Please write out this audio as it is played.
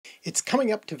It's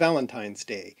coming up to Valentine's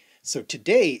Day, so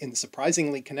today in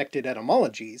Surprisingly Connected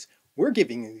Etymologies, we're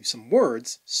giving you some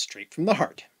words straight from the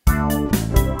heart.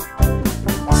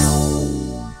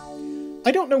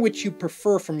 I don't know which you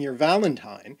prefer from your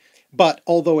Valentine, but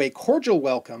although a cordial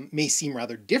welcome may seem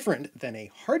rather different than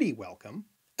a hearty welcome,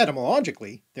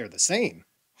 etymologically they're the same.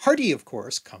 Hearty, of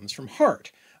course, comes from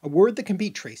heart, a word that can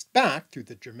be traced back through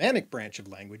the Germanic branch of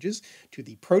languages to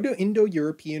the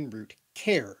Proto-Indo-European root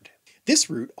cared.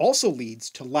 This root also leads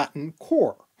to Latin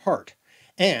cor, heart,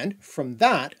 and from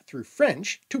that through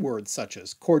French to words such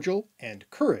as cordial and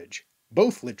courage,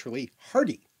 both literally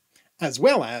hearty, as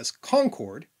well as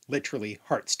concord, literally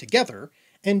hearts together,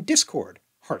 and discord,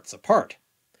 hearts apart.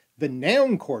 The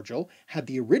noun cordial had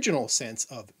the original sense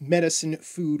of medicine,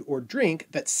 food, or drink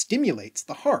that stimulates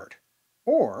the heart,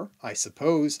 or, I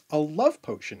suppose, a love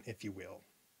potion, if you will.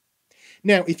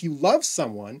 Now, if you love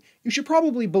someone, you should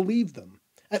probably believe them,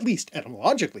 at least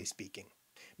etymologically speaking.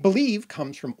 Believe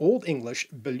comes from Old English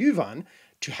belyfan,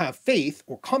 to have faith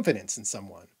or confidence in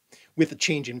someone, with a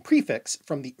change in prefix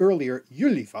from the earlier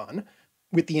gelyfan,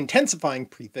 with the intensifying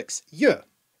prefix y.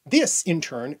 This, in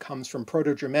turn, comes from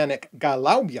Proto-Germanic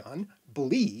ga-laubjan,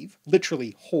 believe,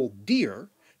 literally hold dear,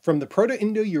 from the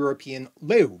Proto-Indo-European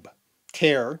leubh,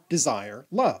 care, desire,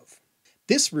 love.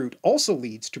 This root also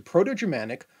leads to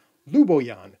Proto-Germanic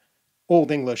lubojan,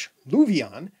 Old English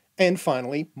lufian, and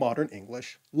finally modern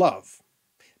English love.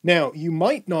 Now, you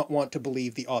might not want to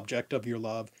believe the object of your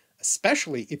love,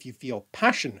 especially if you feel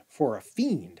passion for a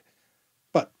fiend,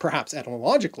 but perhaps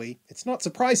etymologically, it's not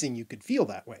surprising you could feel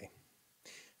that way.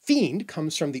 Fiend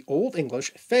comes from the Old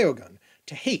English feogan,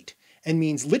 to hate, and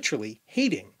means literally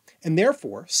hating, and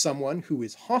therefore someone who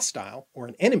is hostile or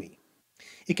an enemy.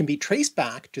 It can be traced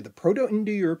back to the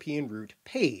Proto-Indo-European root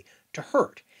pay, to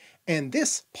hurt, and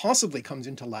this possibly comes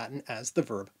into Latin as the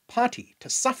verb pati, to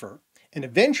suffer, and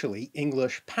eventually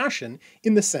English passion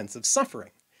in the sense of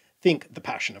suffering. Think the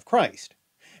Passion of Christ.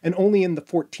 And only in the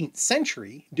 14th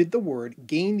century did the word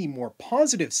gain the more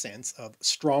positive sense of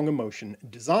strong emotion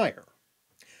desire.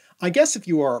 I guess if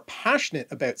you are passionate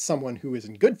about someone who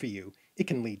isn't good for you, it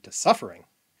can lead to suffering.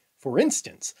 For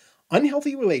instance,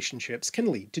 unhealthy relationships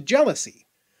can lead to jealousy.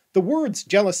 The words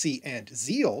jealousy and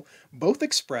zeal both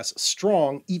express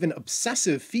strong, even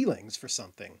obsessive feelings for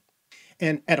something.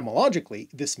 And etymologically,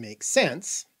 this makes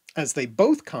sense, as they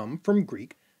both come from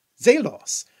Greek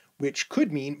zelos, which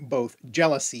could mean both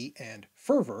jealousy and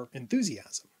fervor,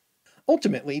 enthusiasm.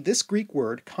 Ultimately, this Greek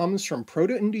word comes from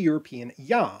Proto-Indo-European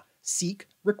ya, seek,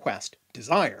 request,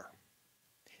 desire.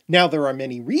 Now, there are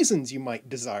many reasons you might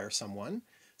desire someone.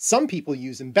 Some people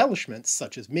use embellishments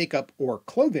such as makeup or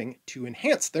clothing to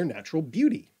enhance their natural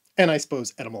beauty. And I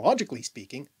suppose etymologically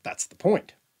speaking, that's the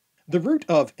point. The root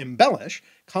of embellish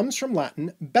comes from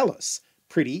Latin bellus,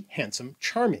 pretty, handsome,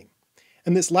 charming.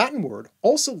 And this Latin word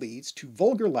also leads to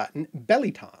Vulgar Latin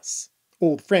bellitas,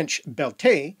 Old French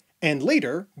belté, and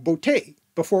later beauté,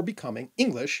 before becoming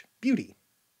English beauty.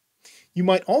 You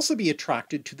might also be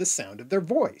attracted to the sound of their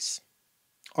voice.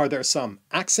 Are there some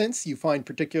accents you find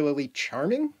particularly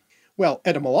charming? Well,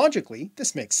 etymologically,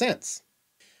 this makes sense.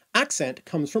 Accent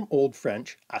comes from Old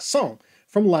French accent,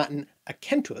 from Latin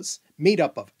accentus, made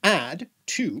up of ad,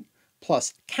 to,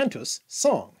 plus cantus,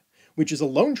 song, which is a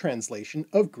loan translation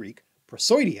of Greek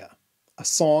prosoidia, a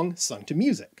song sung to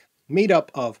music, made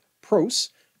up of pros,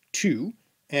 to,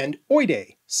 and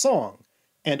oide, song,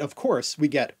 and of course we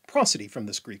get prosody from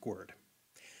this Greek word.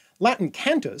 Latin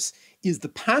cantus is the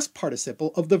past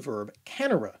participle of the verb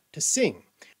canere, to sing,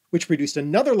 which produced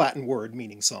another Latin word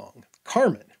meaning song,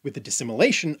 carmen, with the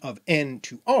dissimilation of n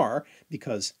to r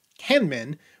because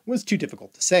canmen was too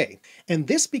difficult to say, and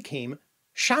this became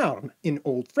charme in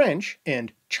Old French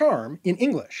and charm in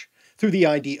English, through the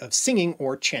idea of singing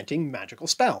or chanting magical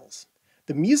spells.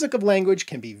 The music of language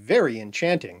can be very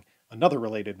enchanting, another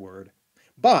related word,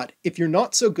 but if you're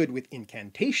not so good with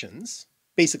incantations,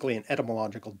 basically an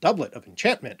etymological doublet of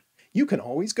enchantment, you can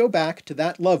always go back to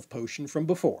that love potion from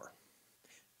before.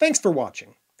 Thanks for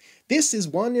watching. This is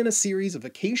one in a series of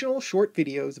occasional short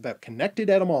videos about connected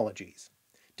etymologies.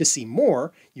 To see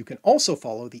more, you can also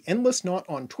follow the Endless Knot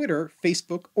on Twitter,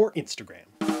 Facebook, or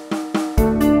Instagram.